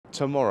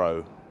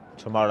Tomorrow.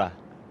 Tomorrow.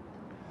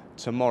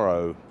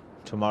 Tomorrow.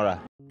 Tomorrow.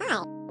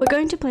 We're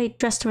going to play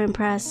Dress to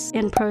Impress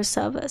in pro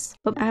servers,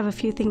 but I have a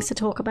few things to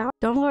talk about.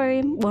 Don't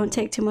worry, won't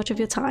take too much of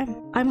your time.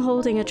 I'm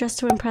holding a Dress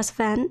to Impress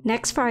event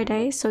next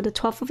Friday, so the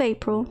 12th of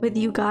April, with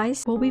you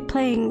guys. We'll be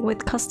playing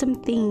with custom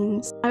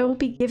themes. I will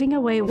be giving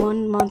away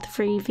 1 month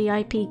free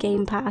VIP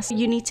Game Pass.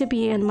 You need to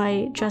be in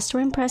my Dress to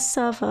Impress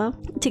server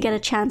to get a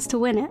chance to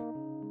win it.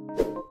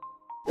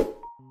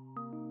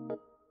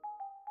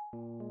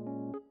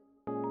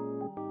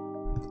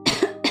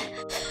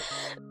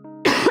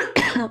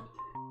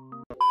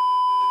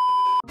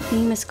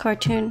 Theme is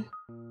cartoon.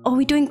 Are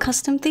we doing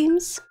custom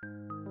themes?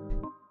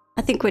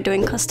 I think we're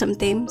doing custom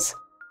themes.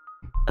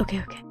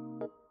 Okay.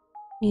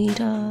 Need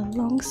a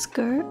long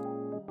skirt.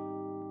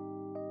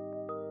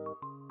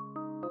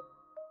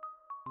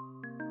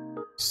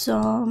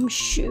 Some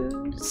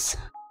shoes.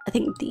 I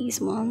think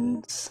these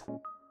ones.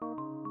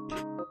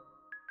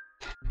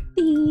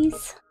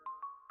 These.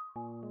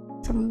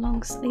 Some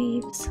long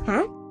sleeves.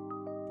 Huh?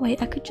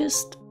 Wait, I could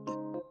just...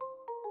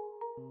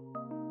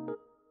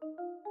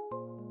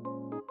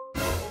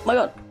 Oh my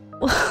god.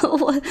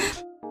 What?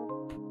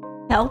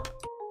 Help.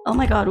 Oh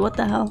my god, what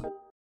the hell?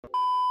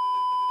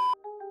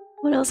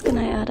 What else can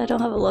I add? I don't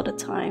have a lot of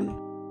time.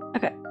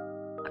 Okay.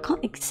 I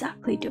can't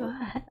exactly do a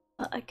head,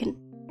 but I can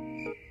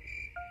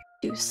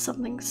do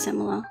something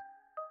similar.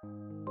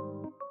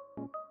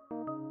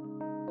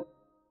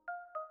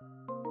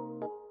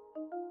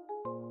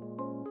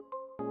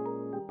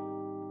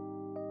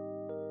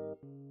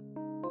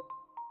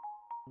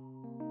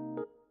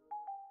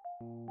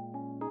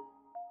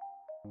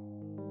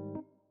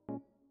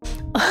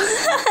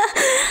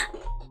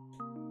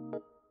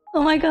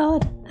 Oh my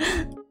god.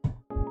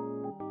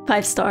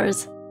 5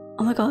 stars.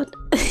 Oh my god.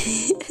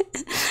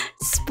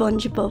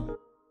 SpongeBob.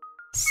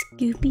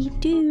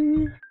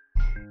 Scooby-Doo.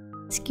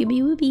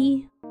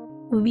 Scooby-Wooby.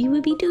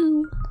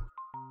 Wooby-Wooby-Doo.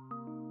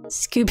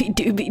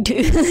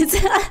 Scooby-Dooby-Doo.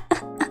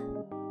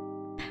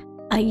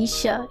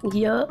 Aisha.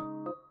 Yup.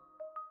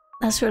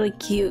 That's really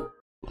cute.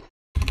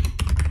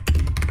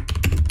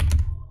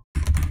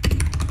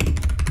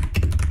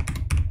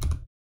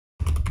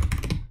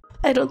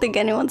 I don't think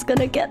anyone's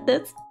gonna get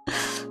this.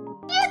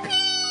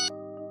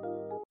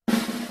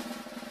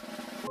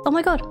 Oh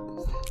my god,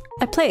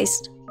 I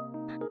placed.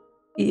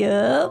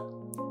 Yup.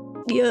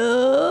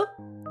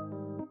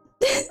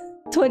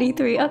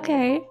 23,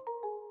 okay.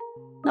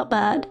 Not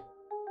bad.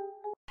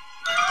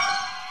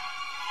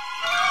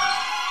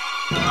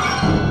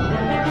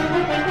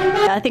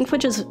 Yeah, I think we're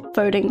just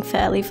voting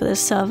fairly for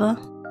this server,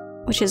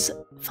 which is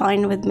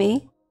fine with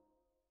me.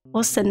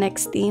 What's the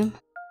next theme?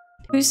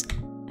 Who's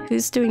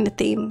doing the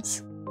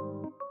themes?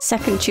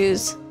 Second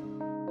choose.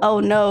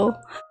 Oh no.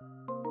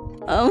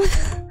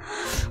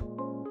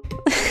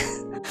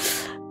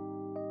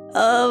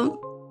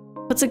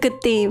 What's a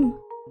good theme?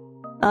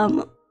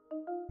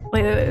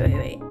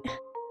 Wait.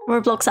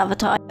 Roblox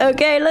avatar.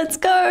 Okay, let's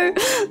go!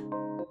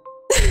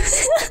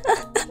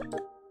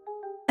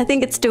 I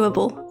think it's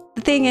doable.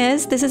 The thing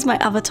is, this is my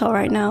avatar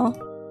right now.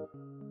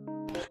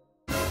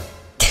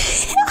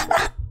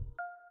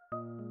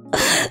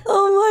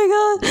 Oh my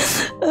god!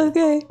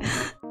 Okay.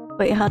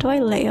 Wait, how do I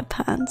layer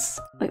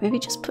pants? Wait, maybe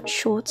just put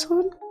shorts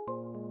on?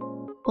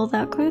 Will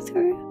that go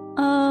through?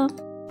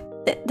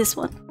 This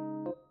one.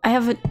 I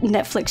have a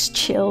Netflix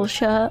chill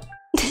shirt.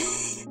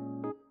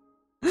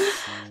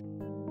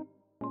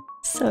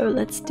 So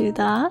let's do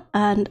that.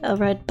 And a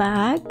red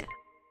bag.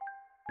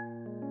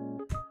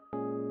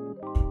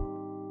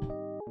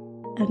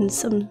 And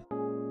some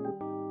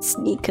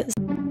sneakers.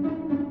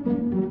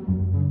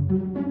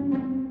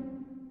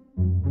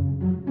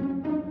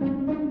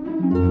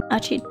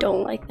 Actually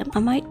don't like them. I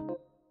might...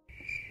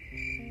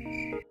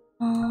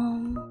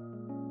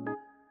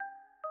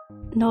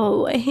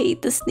 No, I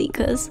hate the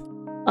sneakers.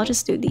 I'll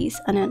just do these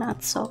and then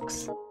add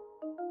socks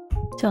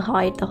to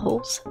hide the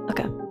holes.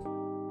 Okay.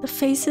 The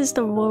face is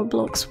the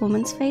Roblox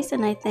woman's face,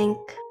 and I think...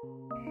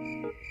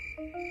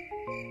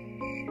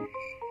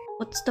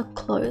 What's the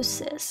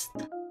closest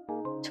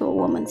to a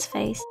woman's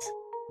face?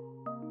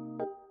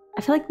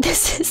 I feel like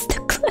this is the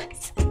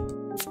closest.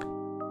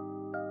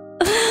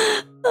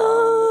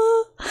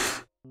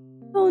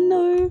 Oh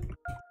no.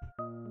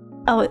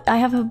 Oh, I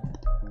have a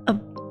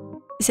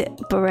is it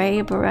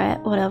beret,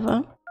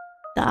 whatever.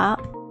 That.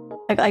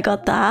 I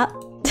got that.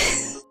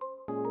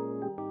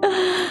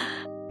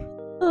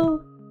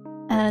 Oh.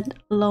 And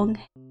long,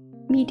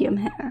 medium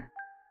hair.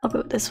 I'll go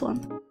with this one.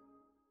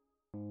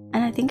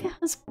 And I think it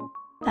has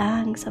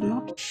bangs, I'm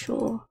not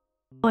sure.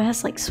 Oh, it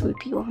has like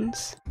swoopy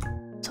ones.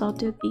 So I'll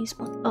do these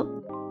ones. Oh.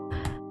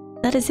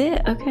 That is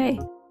it, okay.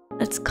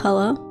 Let's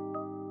color.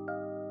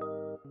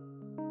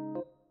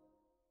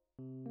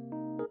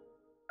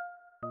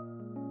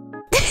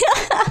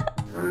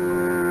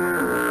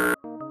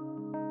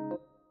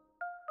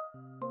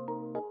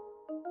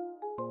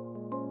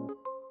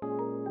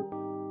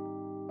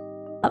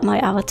 My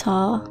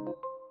avatar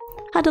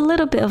had a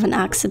little bit of an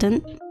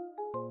accident.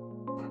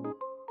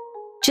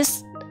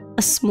 Just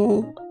a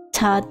small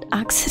tad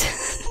accident.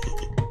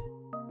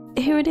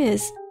 Here it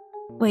is.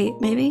 Wait,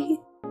 maybe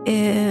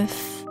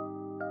if...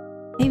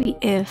 Maybe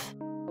if...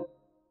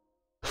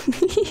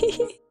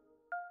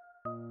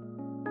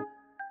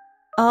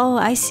 Oh,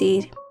 I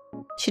see.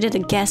 She did a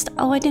guest.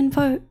 Oh, I didn't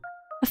vote.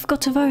 I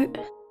forgot to vote.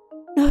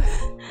 No.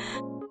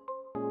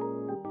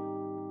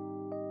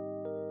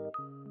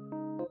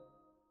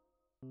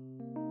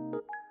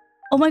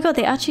 Oh my god,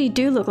 they actually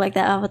do look like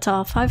their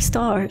avatar. 5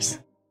 stars.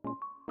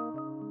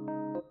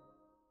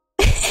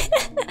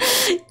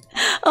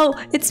 Oh,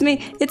 it's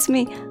me. It's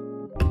me.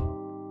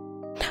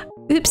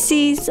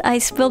 Oopsies, I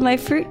spilled my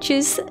fruit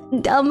juice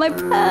down my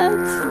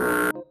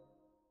pants.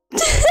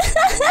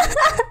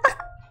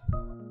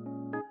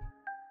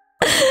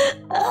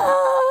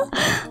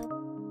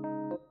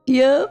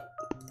 Yep.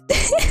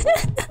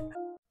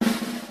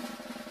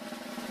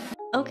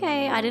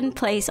 Okay, I didn't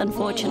place,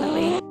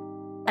 unfortunately.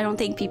 I don't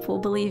think people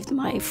believed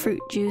my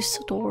fruit juice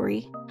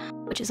story,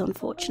 which is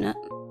unfortunate.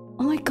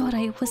 Oh my god,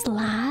 I was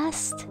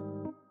last?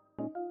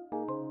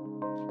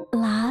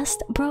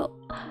 Last? Bro,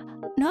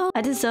 no,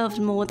 I deserved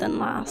more than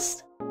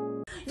last.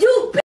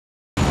 You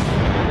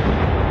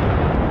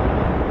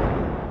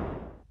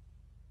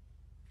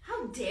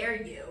How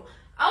dare you?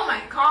 Oh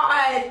my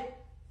god!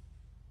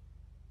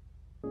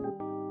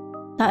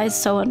 That is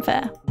so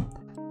unfair.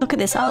 Look at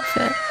this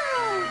outfit.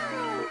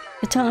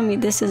 You're telling me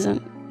this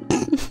isn't...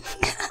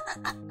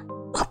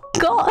 Oh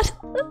god!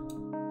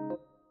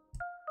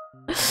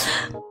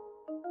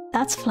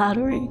 That's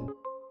flattering.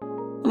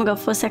 Oh my god,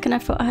 for a second I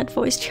thought I had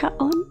voice chat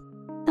on.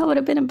 That would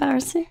have been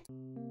embarrassing.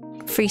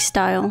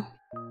 Freestyle.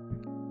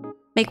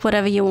 Make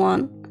whatever you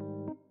want.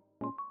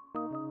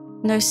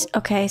 No,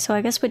 okay, so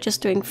I guess we're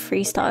just doing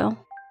freestyle.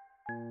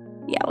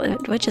 Yeah,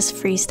 we're just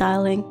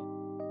freestyling.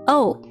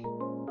 Oh!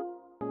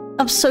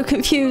 I'm so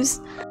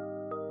confused.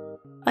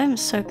 I'm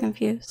so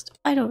confused.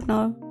 I don't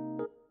know.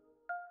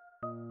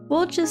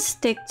 We'll just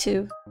stick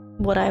to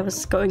what I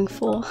was going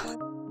for.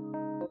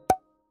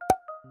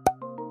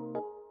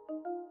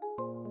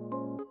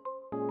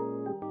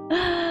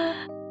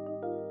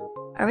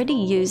 I already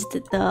used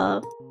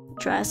the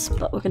dress,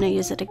 but we're gonna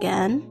use it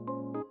again.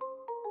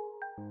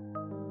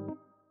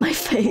 My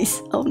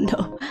face. Oh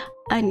no.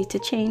 I need to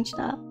change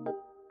that.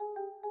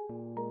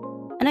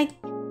 And I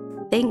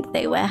think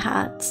they wear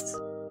hats.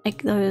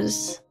 Like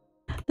those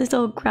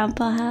little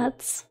grandpa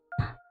hats.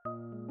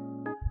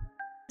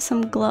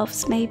 Some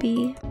gloves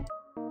maybe.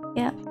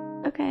 Yeah,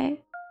 okay.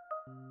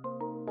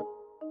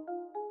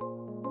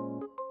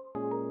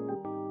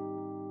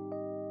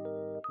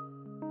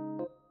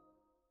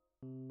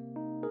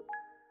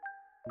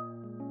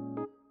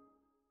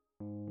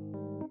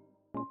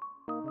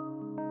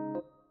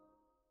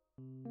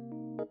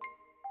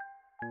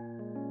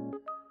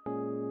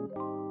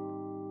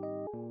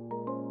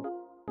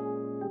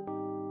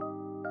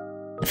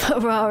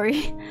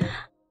 Ferrari.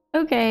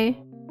 Okay.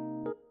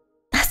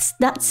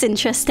 That's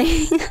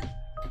interesting.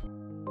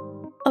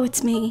 Oh,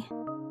 it's me.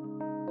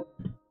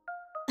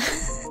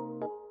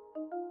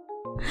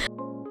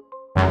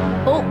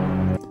 Oh.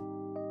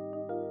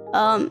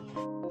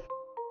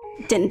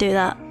 Didn't do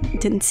that.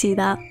 Didn't see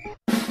that.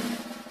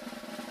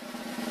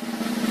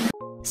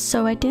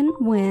 So I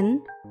didn't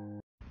win.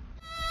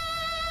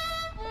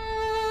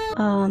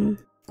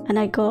 And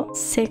I got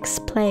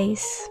 6th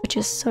place, which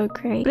is so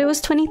great. But it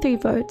was 23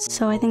 votes,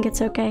 so I think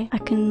it's okay. I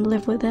can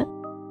live with it.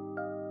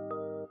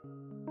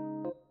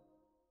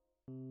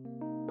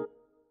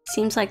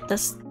 Seems like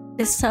this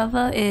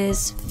server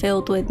is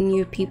filled with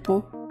new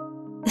people.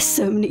 There's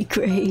so many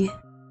grey.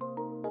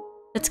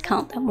 Let's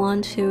count them.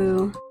 1,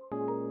 2,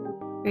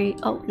 3.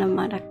 Oh, never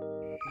mind. I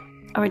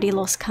already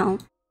lost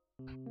count.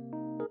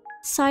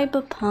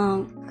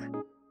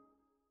 Cyberpunk.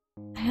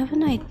 I have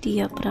an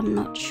idea, but I'm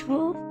not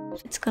sure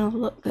if it's gonna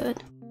look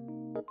good.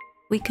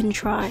 We can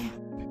try.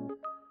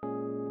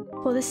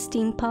 For the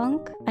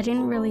steampunk, I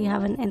didn't really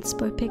have an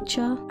inspo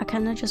picture. I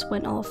kind of just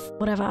went off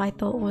whatever I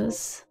thought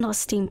was not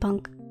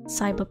steampunk,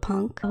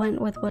 cyberpunk. I went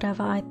with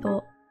whatever I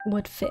thought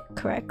would fit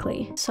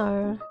correctly.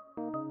 So,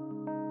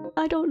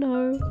 I don't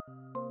know.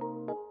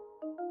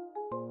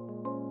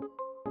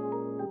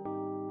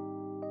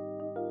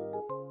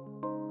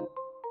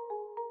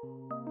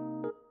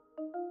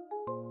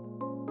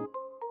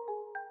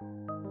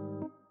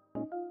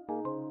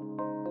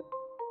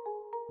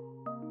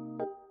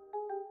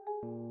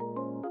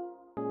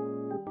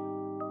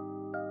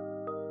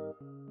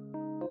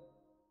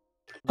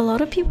 A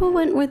lot of people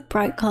went with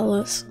bright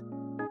colors.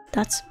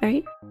 That's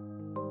very...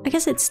 I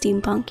guess it's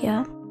steampunk,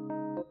 yeah.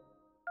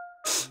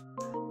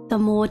 The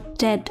more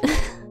dead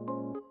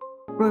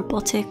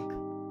robotic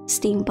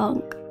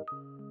steampunk.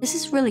 This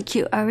is really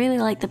cute. I really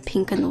like the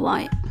pink and the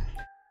white.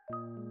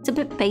 It's a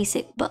bit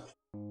basic, but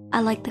I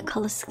like the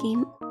color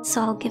scheme.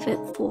 So I'll give it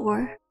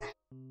 4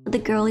 for the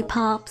girly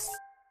pops.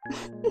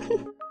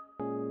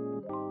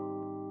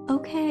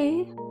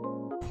 Okay.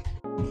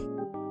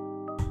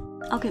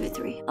 I'll give it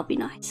 3. I'll be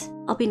nice.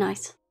 I'll be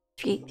nice.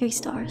 3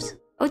 stars.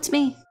 Oh, it's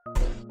me.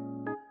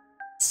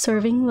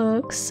 Serving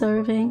look,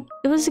 serving.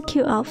 It was a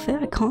cute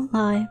outfit, I can't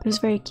lie. It was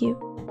very cute.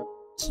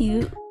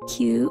 Cute,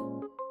 cute.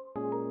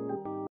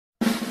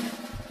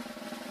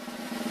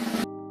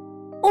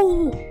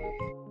 Oh!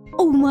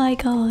 Oh my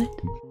god.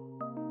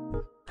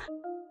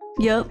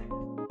 Yup.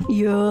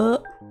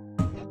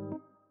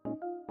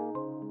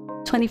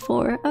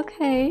 24.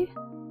 Okay.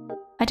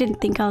 I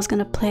didn't think I was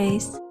gonna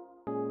place.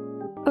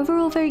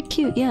 Overall, very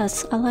cute.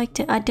 Yes, I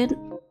liked it. I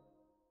didn't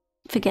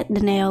forget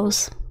the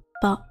nails,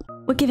 but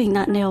we're giving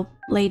that nail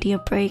lady a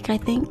break, I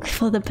think,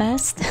 for the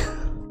best.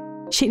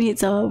 She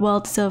needs a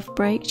well-deserved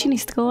break. She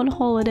needs to go on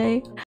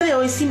holiday. De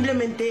hoy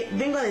simplemente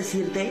vengo a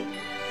decirte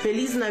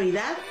Feliz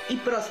Navidad y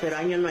próspero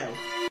Año Nuevo.